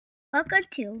Welcome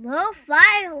to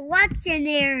Lo-Fi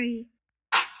Lectionary.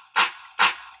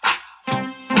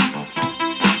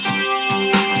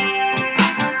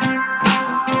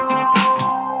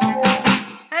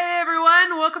 Hey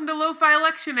everyone, welcome to Lo-Fi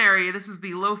Lectionary. This is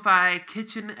the Lo-Fi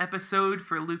Kitchen episode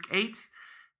for Luke 8.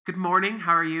 Good morning,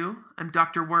 how are you? I'm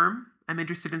Dr. Worm. I'm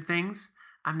interested in things.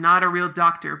 I'm not a real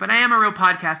doctor, but I am a real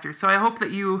podcaster, so I hope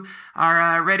that you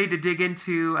are ready to dig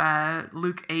into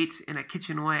Luke 8 in a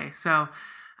kitchen way. So,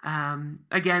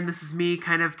 again, this is me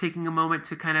kind of taking a moment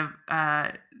to kind of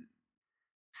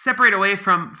separate away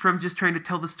from just trying to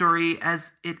tell the story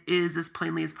as it is as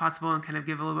plainly as possible and kind of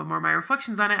give a little bit more of my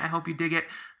reflections on it. I hope you dig it.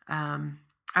 I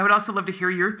would also love to hear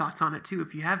your thoughts on it too,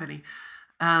 if you have any.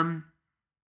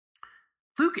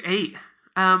 Luke 8.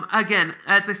 Again,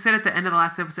 as I said at the end of the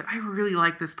last episode, I really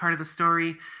like this part of the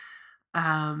story.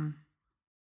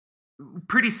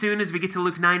 Pretty soon, as we get to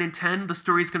Luke 9 and 10, the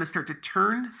story is going to start to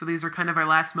turn. So these are kind of our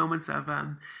last moments of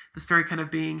the story kind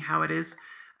of being how it is,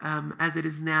 as it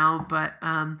is now. But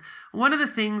one of the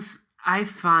things I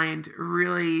find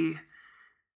really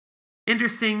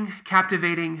interesting,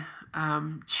 captivating,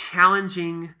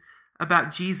 challenging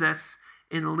about Jesus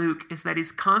in Luke is that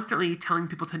he's constantly telling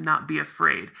people to not be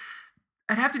afraid.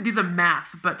 I'd have to do the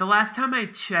math, but the last time I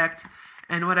checked,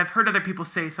 and what I've heard other people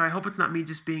say, so I hope it's not me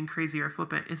just being crazy or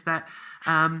flippant, is that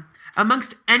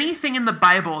amongst anything in the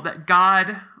Bible that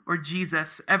God or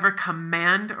Jesus ever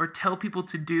command or tell people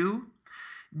to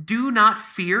do not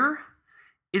fear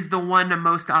is the one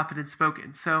most often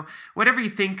spoken. So whatever you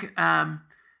think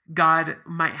God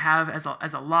might have as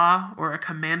a law or a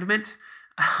commandment,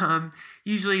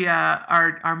 usually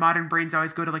our modern brains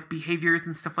always go to like behaviors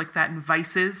and stuff like that and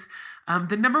vices.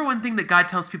 The number one thing that God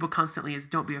tells people constantly is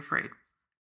don't be afraid.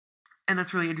 And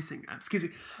that's really interesting. Excuse me.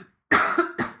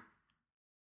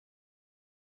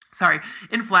 Sorry.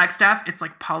 In Flagstaff, it's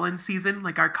like pollen season.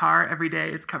 Like our car every day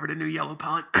is covered in new yellow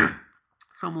pollen.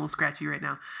 So I'm a little scratchy right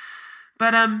now.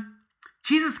 But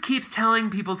Jesus keeps telling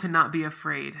people to not be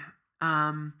afraid.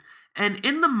 And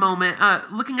in the moment,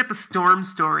 looking at the storm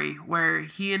story where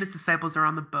he and his disciples are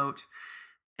on the boat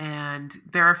and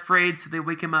they're afraid, so they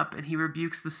wake him up and he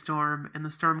rebukes the storm and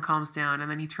the storm calms down.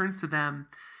 And then he turns to them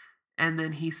and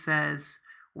then he says,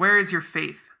 "Where is your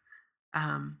faith?"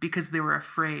 Because they were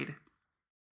afraid.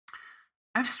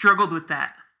 I've struggled with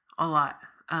that a lot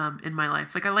in my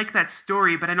life. Like I like that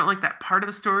story, but I don't like that part of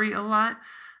the story a lot.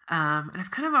 And I've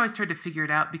kind of always tried to figure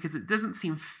it out because it doesn't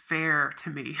seem fair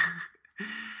to me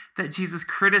that Jesus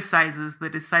criticizes the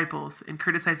disciples and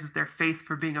criticizes their faith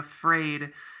for being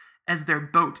afraid as their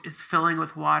boat is filling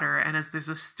with water and as there's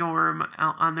a storm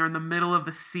out on there in the middle of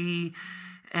the sea.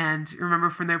 And remember,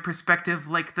 from their perspective,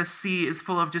 like the sea is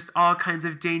full of just all kinds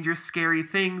of dangerous, scary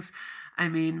things. I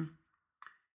mean,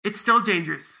 it's still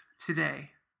dangerous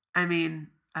today. I mean,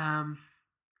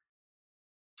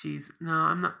 geez, no,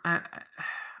 I'm not.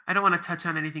 I don't want to touch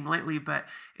on anything lightly, but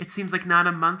it seems like not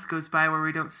a month goes by where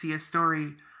we don't see a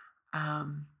story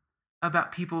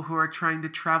about people who are trying to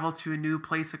travel to a new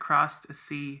place across a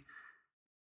sea,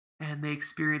 and they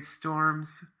experience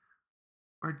storms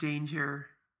or danger,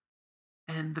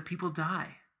 and the people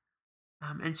die,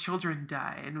 and children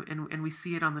die, and we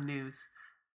see it on the news.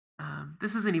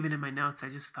 This isn't even in my notes. I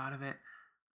just thought of it,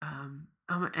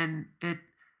 and it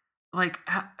like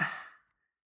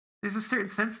there's a certain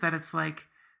sense that it's like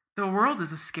the world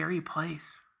is a scary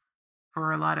place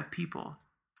for a lot of people.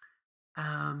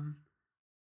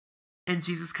 And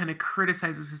Jesus kind of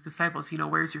criticizes his disciples,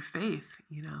 where's your faith?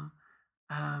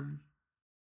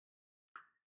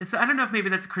 And so I don't know if maybe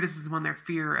that's a criticism on their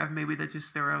fear of maybe that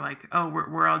just they were like, oh,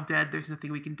 we're all dead. There's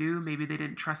nothing we can do. Maybe they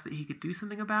didn't trust that he could do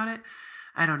something about it.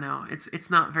 I don't know.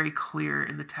 It's not very clear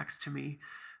in the text to me.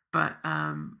 But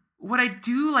what I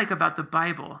do like about the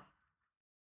Bible,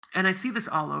 and I see this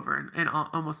all over in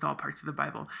almost all parts of the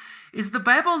Bible, is the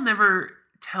Bible never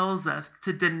tells us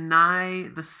to deny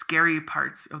the scary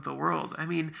parts of the world. I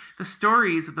mean, the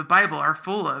stories of the Bible are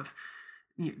full of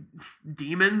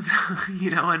demons,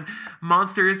 and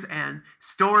monsters and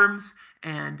storms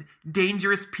and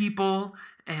dangerous people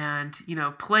and,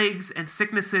 plagues and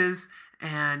sicknesses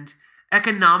and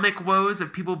economic woes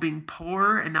of people being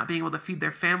poor and not being able to feed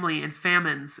their family and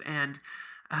famines and,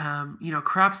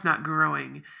 crops not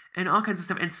growing and all kinds of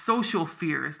stuff and social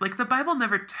fears. Like the Bible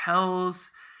never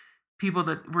tells people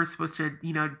that we're supposed to,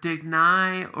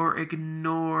 deny or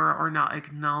ignore or not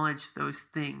acknowledge those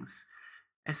things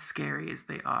as scary as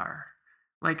they are.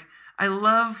 Like, I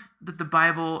love that the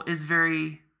Bible is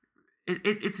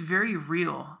it's very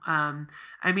real. I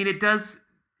mean, it does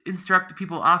instruct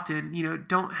people often,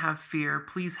 don't have fear,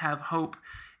 please have hope,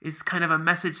 is kind of a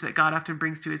message that God often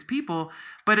brings to his people,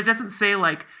 but it doesn't say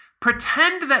like,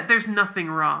 pretend that there's nothing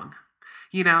wrong.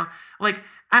 You know, like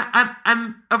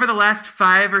I'm over the last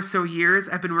 5 or so years,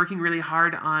 I've been working really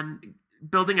hard on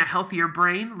building a healthier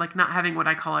brain, like not having what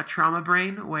I call a trauma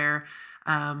brain, where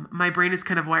my brain has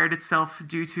kind of wired itself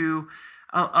due to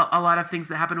a lot of things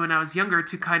that happened when I was younger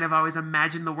to kind of always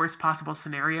imagine the worst possible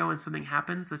scenario when something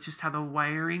happens. That's just how the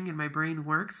wiring in my brain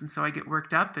works. And so I get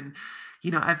worked up and,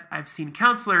 I've seen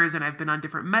counselors and I've been on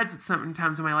different meds at certain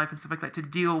times in my life and stuff like that to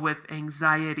deal with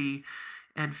anxiety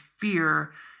and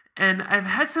fear. And I've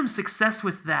had some success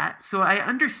with that. So I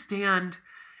understand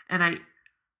and I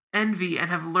envy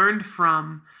and have learned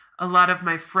from a lot of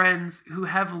my friends who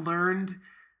have learned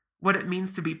what it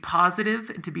means to be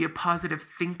positive and to be a positive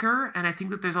thinker. And I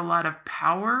think that there's a lot of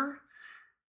power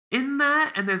in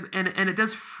that. And and it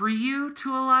does free you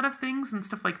to a lot of things and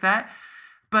stuff like that.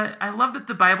 But I love that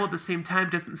the Bible at the same time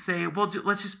doesn't say, well,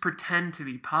 let's just pretend to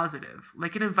be positive.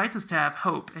 Like it invites us to have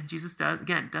hope. And Jesus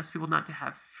does people not to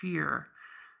have fear.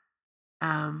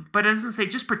 But it doesn't say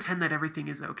just pretend that everything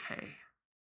is okay.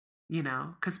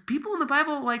 Because people in the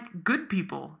Bible, like good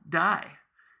people, die.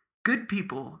 Good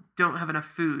people don't have enough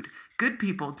food. Good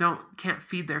people can't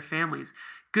feed their families.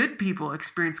 Good people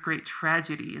experience great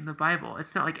tragedy in the Bible.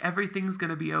 It's not like everything's going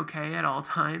to be okay at all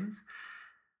times.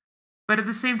 But at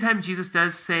the same time, Jesus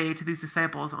does say to these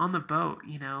disciples on the boat,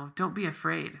 don't be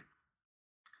afraid.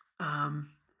 And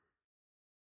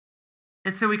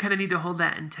so we kind of need to hold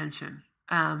that in tension.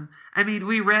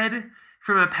 We read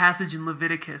from a passage in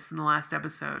Leviticus in the last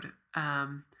episode,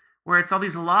 where it's all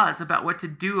these laws about what to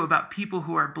do about people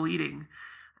who are bleeding.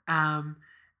 And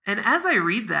as I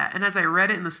read that, and as I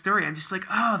read it in the story, I'm just like,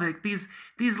 oh,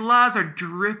 these laws are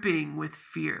dripping with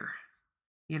fear.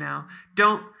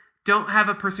 Don't have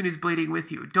a person who's bleeding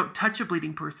with you. Don't touch a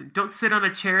bleeding person. Don't sit on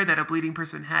a chair that a bleeding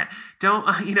person had. Don't,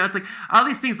 it's like all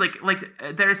these things like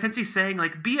they're essentially saying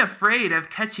like, be afraid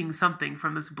of catching something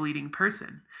from this bleeding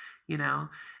person,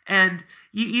 And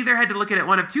you either had to look at it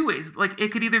one of two ways. Like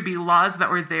it could either be laws that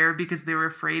were there because they were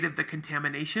afraid of the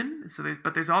contamination.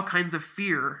 But there's all kinds of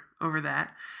fear over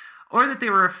that. Or that they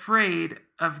were afraid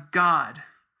of God,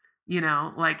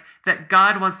 like that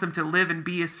God wants them to live and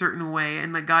be a certain way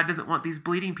and that God doesn't want these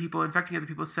bleeding people infecting other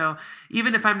people. So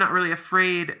even if I'm not really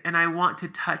afraid and I want to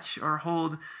touch or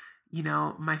hold,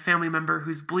 my family member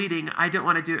who's bleeding, I don't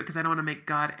want to do it because I don't want to make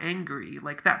God angry.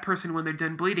 Like that person, when they're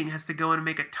done bleeding, has to go and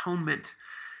make atonement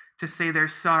to say they're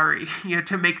sorry,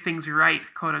 to make things right,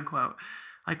 quote unquote,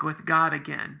 like with God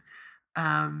again.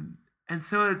 And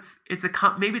so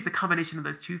maybe it's a combination of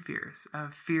those two fears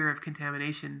of fear of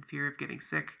contamination, fear of getting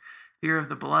sick, fear of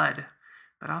the blood,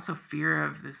 but also fear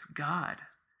of this God.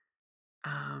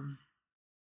 And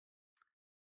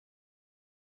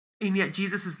yet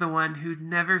Jesus is the one who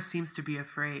never seems to be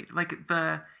afraid. Like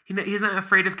he's not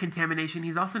afraid of contamination.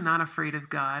 He's also not afraid of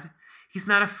God. He's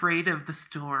not afraid of the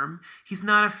storm. He's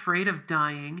not afraid of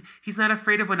dying. He's not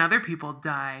afraid of when other people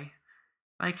die.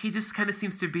 Like he just kind of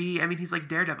seems to be, he's like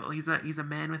Daredevil. He's a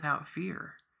man without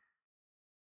fear.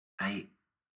 I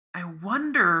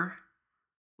wonder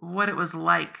what it was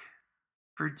like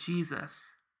for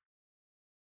Jesus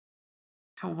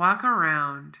to walk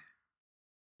around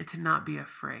and to not be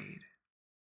afraid.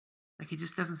 Like he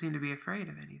just doesn't seem to be afraid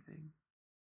of anything.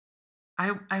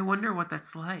 I wonder what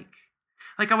that's like.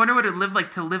 Like I wonder what it lived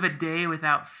like to live a day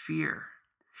without fear.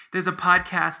 There's a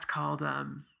podcast called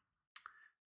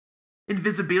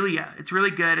Invisibilia. It's really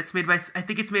good. I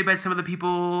think it's made by some of the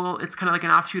people. It's kind of like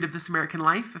an offshoot of This American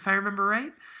Life, if I remember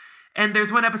right. And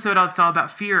there's one episode that's all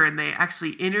about fear, and they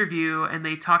actually interview and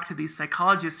they talk to these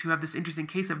psychologists who have this interesting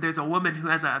case of there's a woman who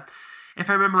has if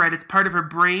I remember right, it's part of her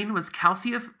brain was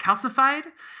calcified,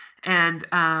 and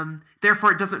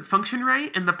therefore it doesn't function right.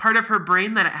 And the part of her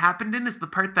brain that it happened in is the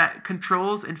part that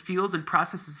controls and feels and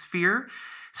processes fear.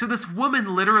 So this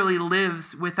woman literally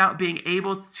lives without being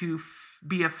able to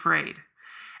be afraid.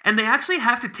 And they actually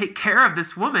have to take care of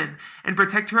this woman and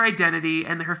protect her identity,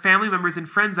 and her family members and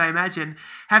friends, I imagine,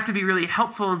 have to be really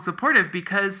helpful and supportive,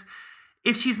 because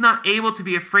if she's not able to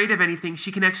be afraid of anything,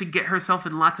 she can actually get herself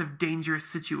in lots of dangerous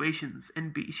situations,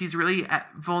 and she's really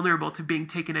vulnerable to being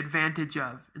taken advantage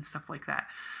of and stuff like that.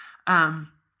 And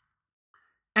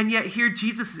yet here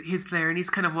Jesus is there, and he's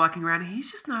kind of walking around, and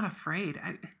he's just not afraid.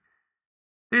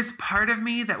 There's part of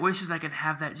me that wishes I could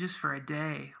have that just for a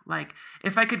day. Like,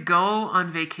 if I could go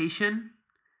on vacation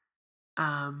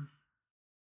and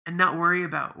not worry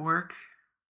about work,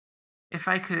 if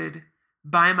I could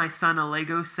buy my son a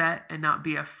Lego set and not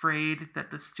be afraid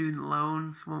that the student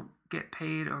loans won't get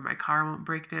paid or my car won't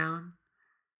break down,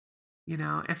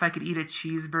 if I could eat a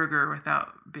cheeseburger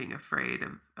without being afraid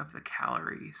of the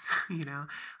calories,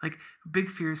 like big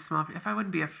fears, small fears. If I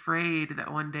wouldn't be afraid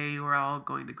that one day we're all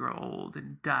going to grow old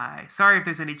and die. Sorry if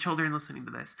there's any children listening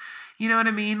to this. You know what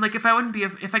I mean? Like if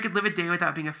I could live a day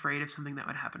without being afraid of something that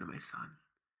would happen to my son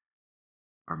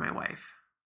or my wife,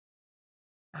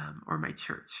 or my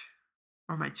church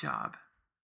or my job.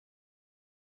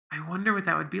 I wonder what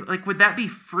that would be like. Would that be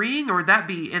freeing, or would that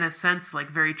be, in a sense, like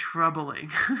very troubling?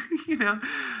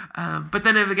 But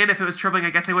then again, if it was troubling, I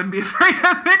guess I wouldn't be afraid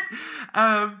of it.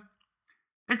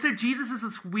 And so Jesus is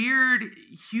this weird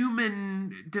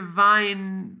human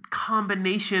divine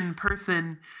combination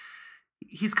person.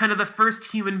 He's kind of the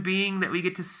first human being that we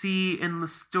get to see in the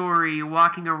story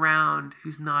walking around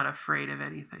who's not afraid of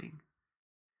anything.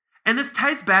 And this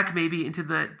ties back maybe into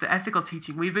the ethical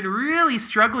teaching. We've been really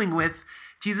struggling with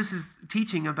Jesus'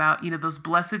 teaching about, those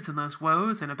blesseds and those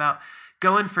woes, and about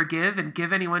go and forgive and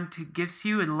give anyone to gives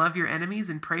you and love your enemies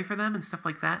and pray for them and stuff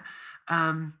like that.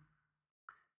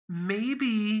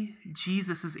 Maybe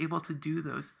Jesus is able to do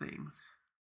those things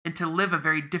and to live a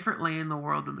very different way in the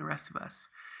world than the rest of us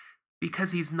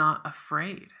because he's not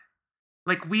afraid.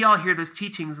 Like we all hear those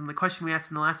teachings, and the question we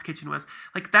asked in the last kitchen was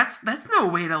like, that's no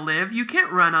way to live. You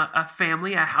can't run a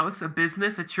family, a house, a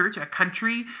business, a church, a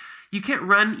country. You can't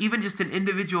run even just an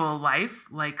individual life,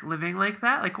 like living like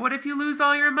that. Like, what if you lose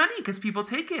all your money because people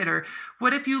take it? Or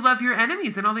what if you love your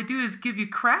enemies and all they do is give you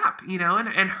crap,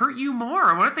 and hurt you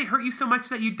more? Or what if they hurt you so much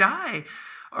that you die?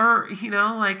 Or,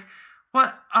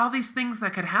 all these things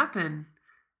that could happen.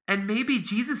 And maybe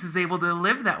Jesus is able to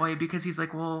live that way because he's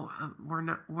like, well,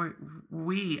 and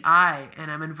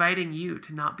I'm inviting you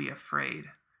to not be afraid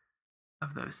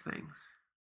of those things.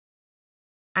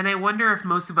 And I wonder if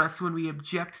most of us, when we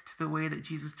object to the way that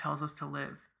Jesus tells us to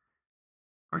live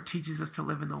or teaches us to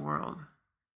live in the world,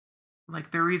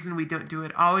 like the reason we don't do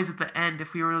it always at the end,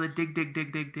 if we were to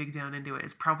dig down into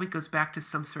it, probably goes back to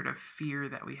some sort of fear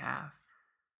that we have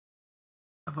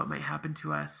of what might happen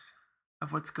to us,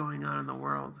 of what's going on in the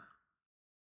world.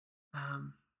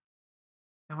 And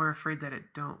we're afraid that it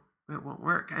won't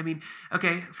work. I mean,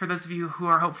 okay, for those of you who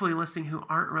are hopefully listening who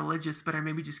aren't religious but are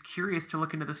maybe just curious to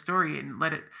look into the story and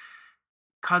let it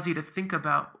cause you to think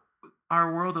about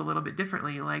our world a little bit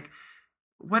differently, like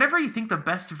whatever you think the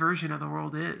best version of the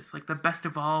world is, like the best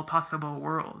of all possible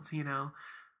worlds,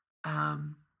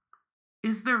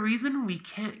 is the reason we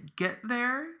can't get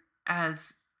there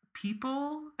as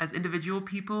people, as individual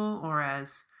people, or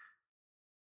as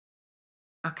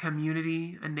a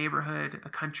community, a neighborhood, a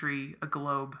country, a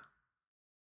globe,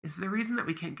 is the reason that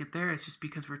we can't get there is just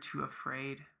because we're too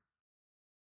afraid.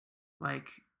 Like,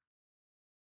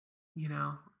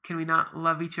 can we not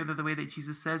love each other the way that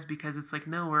Jesus says? Because it's like,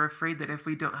 no, we're afraid that if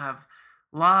we don't have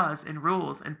laws and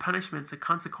rules and punishments and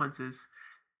consequences,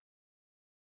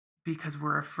 because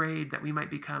we're afraid that we might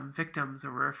become victims,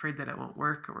 or we're afraid that it won't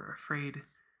work, or we're afraid,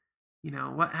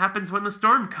 what happens when the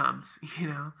storm comes,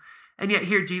 And yet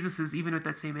here Jesus is, even with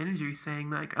that same energy, saying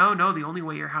like, oh no, the only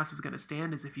way your house is going to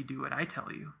stand is if you do what I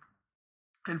tell you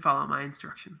and follow my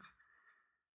instructions.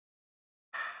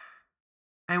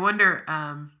 I wonder,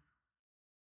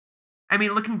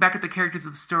 looking back at the characters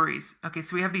of the stories, okay,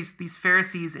 so we have these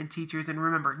Pharisees and teachers, and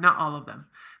remember, not all of them,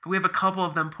 but we have a couple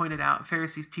of them pointed out,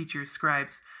 Pharisees, teachers,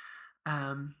 scribes,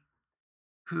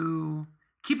 who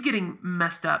keep getting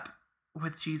messed up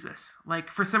with Jesus. Like,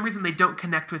 for some reason, they don't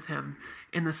connect with him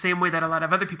in the same way that a lot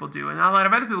of other people do. And a lot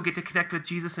of other people get to connect with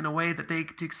Jesus in a way that they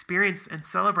get to experience and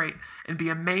celebrate and be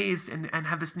amazed and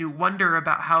have this new wonder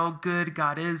about how good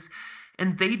God is.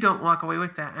 And they don't walk away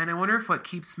with that. And I wonder if what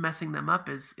keeps messing them up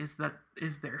is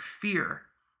their fear.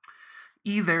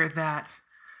 Either that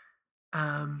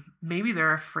maybe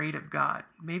they're afraid of God.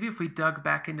 Maybe if we dug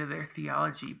back into their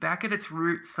theology, back at its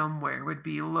root somewhere would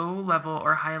be low-level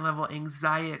or high-level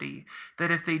anxiety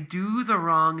that if they do the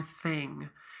wrong thing,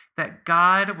 that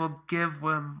God will give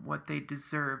them what they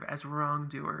deserve as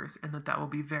wrongdoers, and that will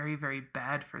be very, very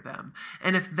bad for them.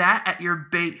 And if that at your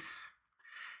base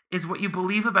is what you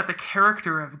believe about the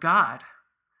character of God,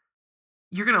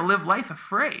 you're going to live life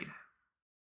afraid.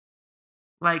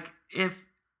 Like, if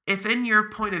in your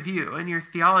point of view, in your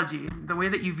theology, the way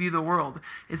that you view the world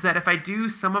is that if I do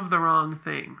some of the wrong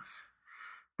things,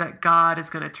 that God is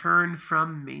going to turn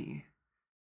from me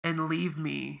and leave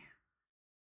me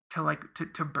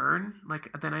to burn,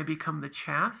 like then I become the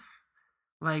chaff.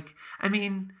 Like,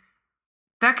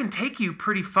 that can take you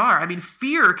pretty far.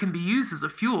 Fear can be used as a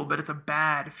fuel, but it's a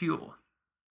bad fuel.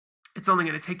 It's only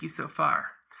going to take you so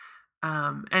far.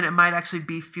 And it might actually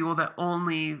be fuel that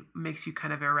only makes you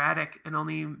kind of erratic and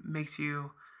only makes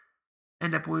you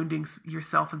end up wounding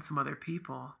yourself and some other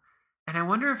people. And I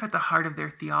wonder if at the heart of their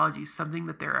theology is something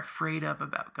that they're afraid of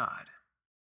about God.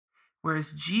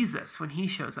 Whereas Jesus, when he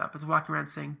shows up, is walking around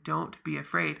saying, don't be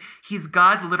afraid. He's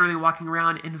God literally walking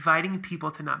around inviting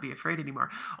people to not be afraid anymore.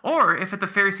 Or if at the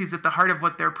Pharisees, at the heart of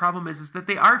what their problem is that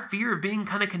they are fear of being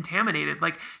kind of contaminated.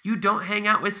 Like, you don't hang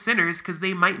out with sinners because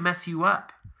they might mess you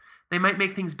up. They might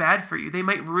make things bad for you. They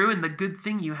might ruin the good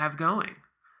thing you have going.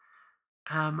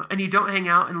 And you don't hang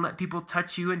out and let people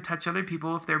touch you and touch other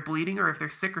people if they're bleeding or if they're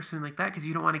sick or something like that because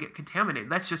you don't want to get contaminated.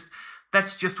 That's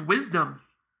just wisdom.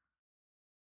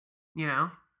 You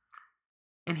know?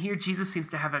 And here Jesus seems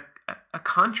to have a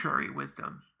contrary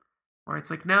wisdom where it's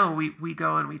like, no, we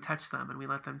go and we touch them and we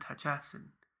let them touch us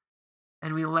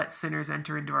and we let sinners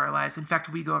enter into our lives. In fact,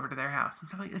 we go over to their house and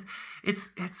stuff like this.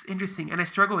 It's interesting. And I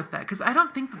struggle with that because I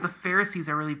don't think that the Pharisees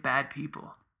are really bad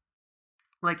people.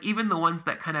 Like, even the ones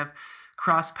that kind of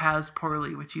cross paths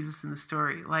poorly with Jesus in the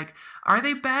story, like, are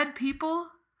they bad people?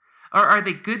 Or are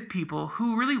they good people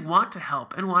who really want to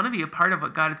help and want to be a part of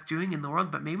what God is doing in the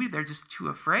world, but maybe they're just too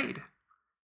afraid?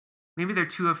 Maybe they're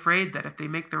too afraid that if they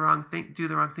make the wrong thing, do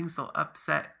the wrong things, they'll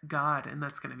upset God, and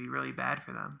that's going to be really bad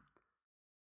for them.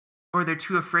 Or they're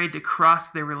too afraid to cross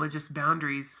their religious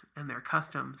boundaries and their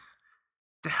customs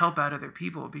to help out other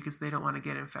people because they don't want to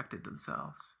get infected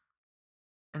themselves.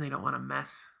 And they don't want to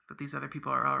mess that these other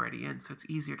people are already in, so it's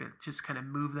easier to just kind of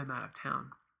move them out of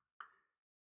town.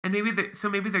 And maybe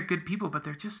they're good people, but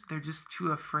they're just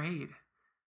too afraid.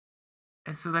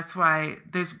 And so that's why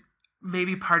there's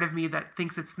maybe part of me that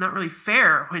thinks it's not really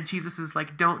fair when Jesus is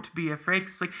like, don't be afraid.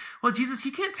 It's like, well, Jesus,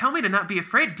 you can't tell me to not be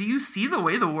afraid. Do you see the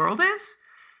way the world is?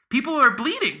 People are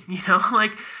bleeding,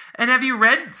 like, and have you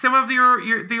read some of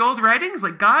the old writings?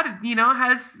 Like, God,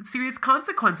 has serious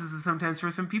consequences sometimes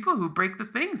for some people who break the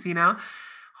things,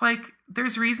 Like,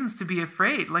 there's reasons to be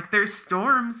afraid. Like, there's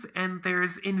storms and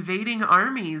there's invading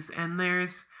armies and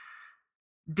there's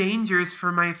dangers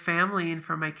for my family and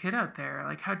for my kid out there.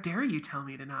 Like, how dare you tell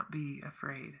me to not be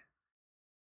afraid?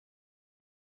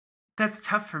 That's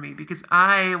tough for me because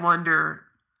I wonder,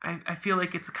 I feel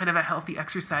like it's kind of a healthy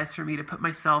exercise for me to put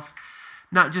myself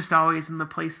not just always in the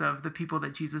place of the people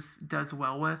that Jesus does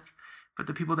well with, but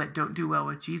the people that don't do well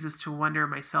with Jesus, to wonder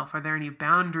myself, are there any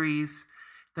boundaries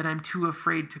that I'm too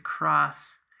afraid to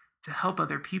cross to help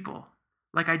other people,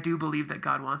 like I do believe that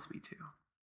God wants me to?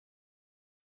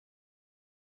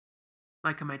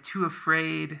 Like, am I too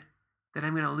afraid that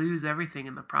I'm going to lose everything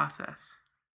in the process?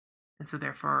 And so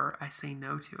therefore I say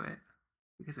no to it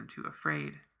because I'm too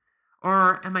afraid.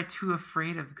 Or am I too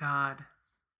afraid of God?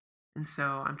 And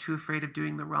so I'm too afraid of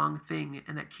doing the wrong thing,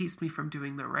 and that keeps me from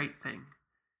doing the right thing.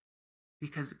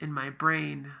 Because in my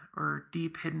brain, or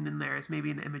deep hidden in there, is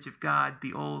maybe an image of God,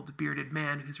 the old bearded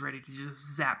man who's ready to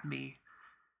just zap me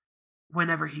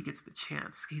whenever he gets the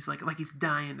chance. He's like he's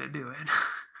dying to do it.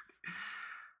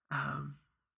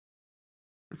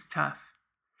 It's tough.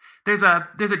 There's a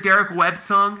Derek Webb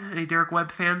song. Any Derek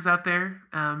Webb fans out there?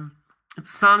 It's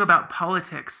a song about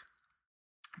politics.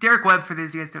 Derek Webb, for those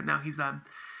of you guys who don't know, he's a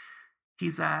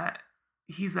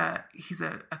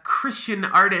Christian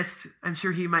artist. I'm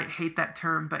sure he might hate that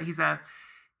term, but he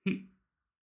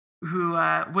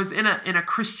was in a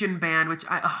Christian band, which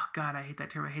I hate that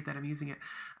term. I hate that I'm using it.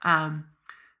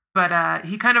 But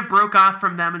he kind of broke off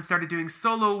from them and started doing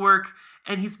solo work,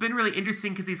 and he's been really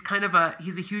interesting because he's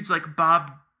a huge like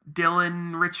Bob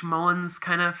Dylan, Rich Mullins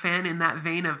kind of fan, in that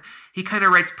vein of he kind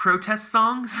of writes protest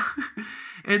songs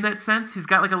in that sense. He's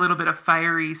got like a little bit of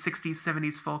fiery 60s,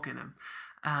 70s folk in him.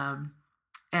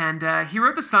 And he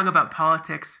wrote the song about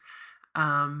politics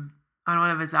on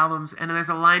one of his albums, and there's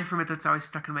a line from it that's always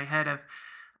stuck in my head of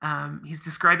he's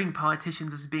describing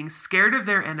politicians as being scared of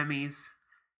their enemies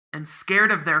and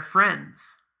scared of their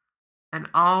friends and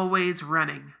always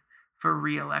running for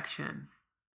re-election.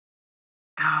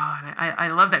 Oh, and I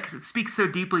love that because it speaks so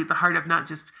deeply at the heart of not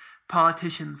just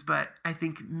politicians, but I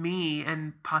think me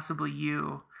and possibly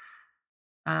you,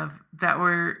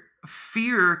 where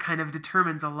fear kind of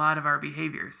determines a lot of our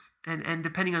behaviors. And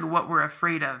depending on what we're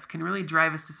afraid of can really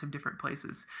drive us to some different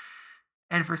places.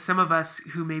 And for some of us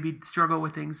who maybe struggle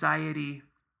with anxiety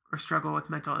or struggle with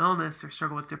mental illness or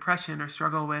struggle with depression or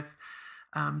struggle with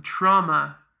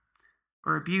trauma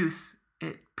or abuse,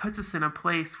 it puts us in a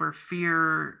place where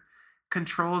fear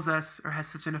controls us or has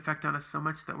such an effect on us so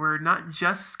much that we're not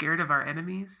just scared of our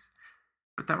enemies,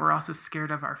 but that we're also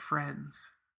scared of our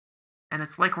friends. And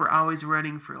it's like we're always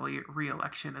running for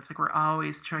re-election. It's like we're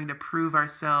always trying to prove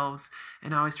ourselves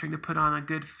and always trying to put on a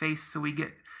good face so we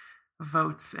get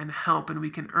votes and help and we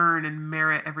can earn and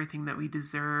merit everything that we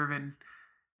deserve and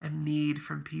need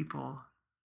from people,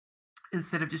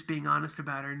 instead of just being honest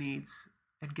about our needs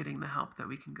and getting the help that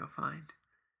we can go find.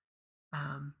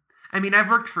 Um, I mean, I've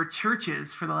worked for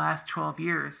churches for the last 12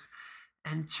 years,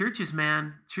 and churches,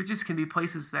 man, churches can be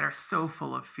places that are so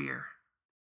full of fear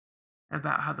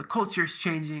about how the culture is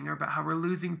changing, or about how we're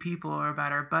losing people, or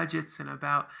about our budgets, and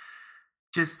about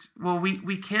just, well,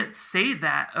 we can't say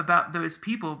that about those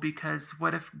people, because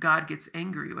what if God gets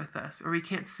angry with us? Or we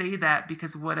can't say that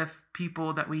because what if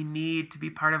people that we need to be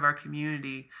part of our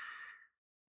community,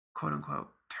 quote unquote,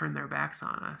 turn their backs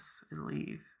on us and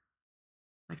leave?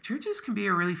 Like, churches can be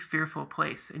a really fearful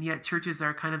place, and yet churches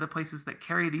are kind of the places that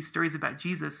carry these stories about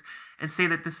Jesus and say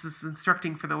that this is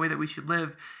instructing for the way that we should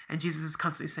live. And Jesus is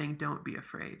constantly saying, don't be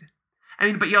afraid. I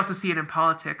mean, but you also see it in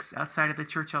politics outside of the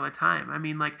church all the time. I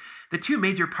mean, like, the two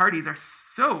major parties are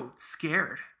so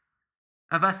scared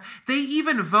of us. They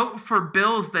even vote for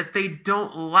bills that they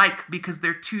don't like because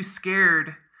they're too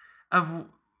scared of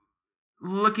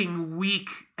looking weak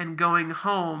and going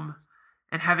home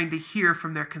and having to hear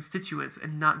from their constituents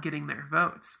and not getting their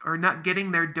votes, or not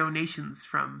getting their donations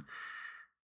from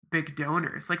big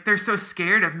donors. Like, they're so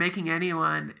scared of making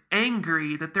anyone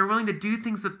angry that they're willing to do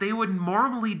things that they would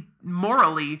morally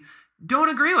don't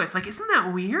agree with. Like, isn't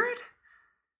that weird?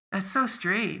 That's so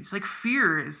strange. Like,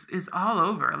 fear is all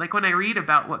over. Like, when I read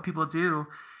about what people do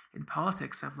in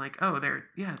politics, I'm like, oh,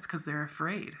 it's because they're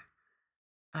afraid.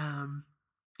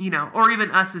 Or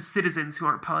even us as citizens who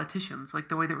aren't politicians, like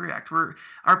the way that we react.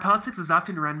 Our politics is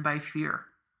often run by fear.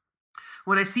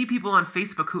 When I see people on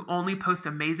Facebook who only post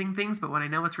amazing things, but when I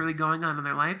know what's really going on in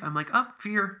their life, I'm like, oh,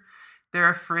 fear. They're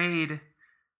afraid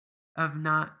of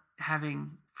not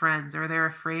having friends, or they're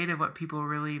afraid of what people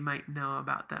really might know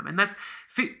about them. And that's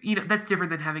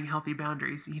different than having healthy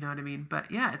boundaries, you know what I mean?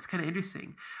 But yeah, it's kind of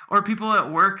interesting. Or people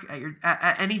at work,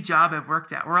 at any job I've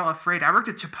worked at, we're all afraid. I worked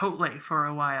at Chipotle for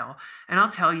a while, and I'll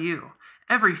tell you,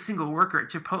 every single worker at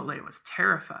Chipotle was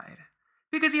terrified,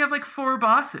 because you have like 4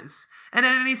 bosses, and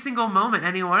at any single moment,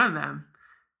 any one of them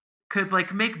could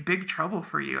like make big trouble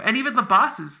for you. And even the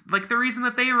bosses, like, the reason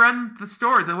that they run the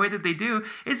store the way that they do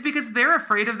is because they're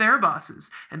afraid of their bosses,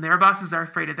 and their bosses are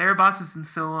afraid of their bosses, and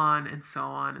so on and so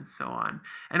on and so on.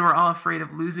 And we're all afraid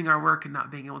of losing our work and not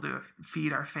being able to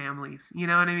feed our families. You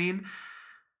know what I mean?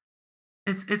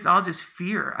 It's all just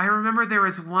fear. I remember there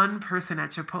was one person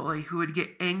at Chipotle who would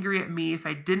get angry at me if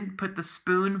I didn't put the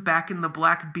spoon back in the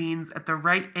black beans at the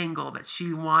right angle that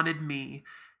she wanted me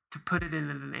to put it in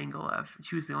at an angle of.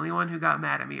 She was the only one who got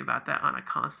mad at me about that on a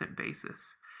constant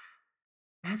basis.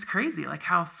 And it's crazy, like,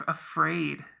 how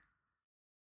afraid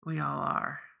we all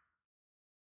are.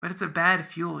 But it's a bad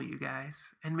fuel, you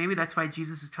guys. And maybe that's why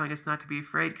Jesus is telling us not to be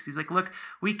afraid, because he's like, look,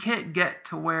 we can't get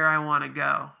to where I want to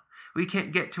go. We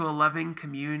can't get to a loving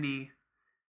community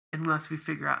unless we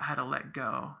figure out how to let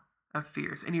go of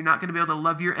fears. And you're not going to be able to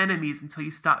love your enemies until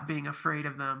you stop being afraid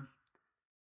of them.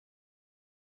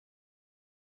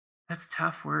 That's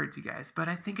tough words, you guys, but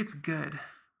I think it's good.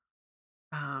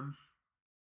 And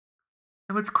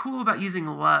what's cool about using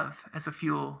love as a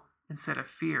fuel instead of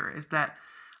fear is that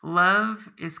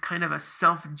love is kind of a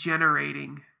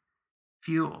self-generating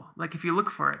fuel. Like, if you look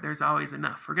for it, there's always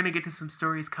enough. We're going to get to some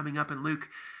stories coming up in Luke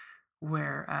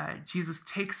where Jesus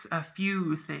takes a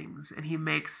few things and he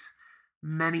makes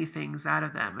many things out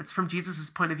of them. It's from Jesus's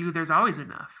point of view, there's always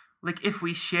enough. Like, if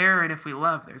we share and if we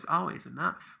love, there's always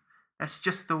enough. That's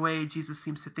just the way Jesus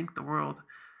seems to think the world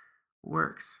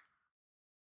works.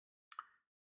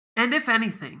 And if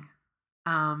anything,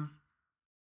 I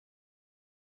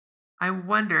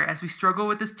wonder, as we struggle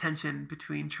with this tension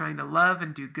between trying to love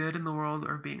and do good in the world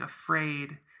or being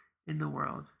afraid in the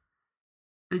world,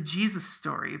 the Jesus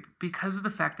story, because of the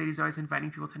fact that he's always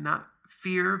inviting people to not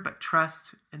fear, but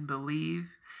trust and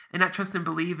believe, and not trust and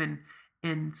believe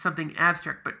in something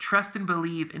abstract, but trust and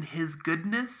believe in his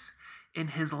goodness, in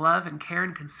his love and care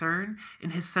and concern,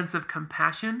 in his sense of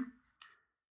compassion.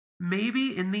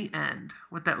 Maybe in the end,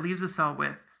 what that leaves us all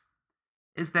with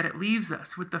is that it leaves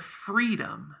us with the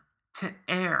freedom to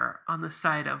err on the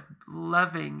side of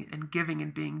loving and giving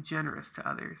and being generous to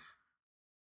others,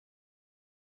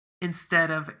 instead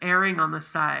of erring on the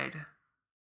side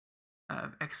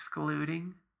of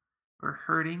excluding or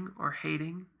hurting or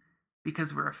hating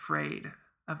because we're afraid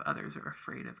of others or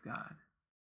afraid of God.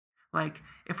 Like,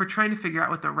 if we're trying to figure out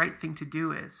what the right thing to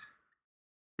do is,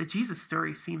 the Jesus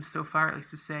story seems so far, at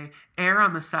least, to say, err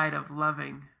on the side of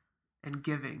loving and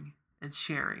giving and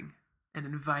sharing and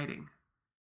inviting.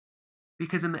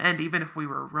 Because in the end, even if we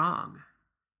were wrong,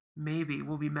 maybe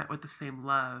we'll be met with the same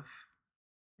love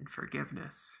and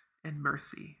forgiveness and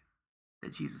mercy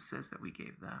that Jesus says that we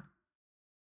gave them.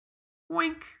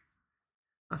 Wink.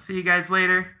 I'll see you guys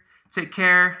later. Take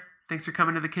care. Thanks for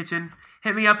coming to the kitchen.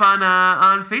 Hit me up on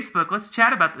Facebook. Let's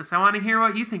chat about this. I want to hear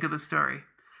what you think of the story.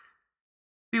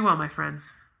 Be well, my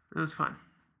friends. It was fun.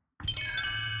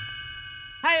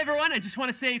 Hi, everyone. I just want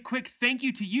to say a quick thank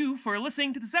you to you for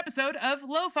listening to this episode of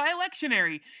Lo-Fi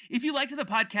Lectionary. If you liked the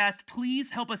podcast,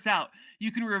 please help us out.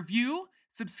 You can review,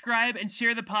 subscribe, and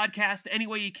share the podcast any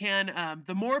way you can.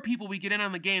 The more people we get in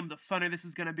on the game, the funner this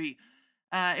is going to be.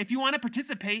 If you want to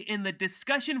participate in the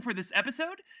discussion for this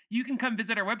episode, you can come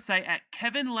visit our website at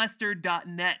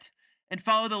kevinlester.net and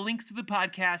follow the links to the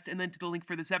podcast and then to the link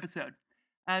for this episode.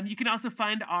 You can also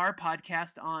find our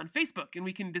podcast on Facebook, and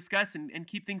we can discuss and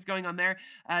keep things going on there.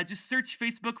 Just search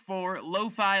Facebook for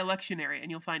Lo-Fi Lectionary, and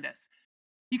you'll find us.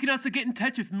 You can also get in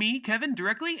touch with me, Kevin,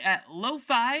 directly at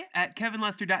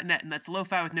lofi@kevinlester.net, and that's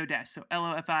lo-fi with no dash, so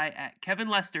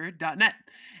LOFI@kevinlester.net.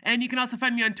 And you can also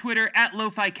find me on Twitter at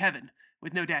LoFiKevin,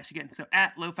 with no dash again, so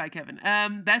at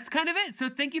LoFiKevin. That's kind of it, so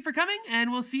thank you for coming,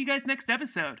 and we'll see you guys next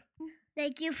episode.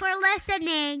 Thank you for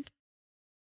listening.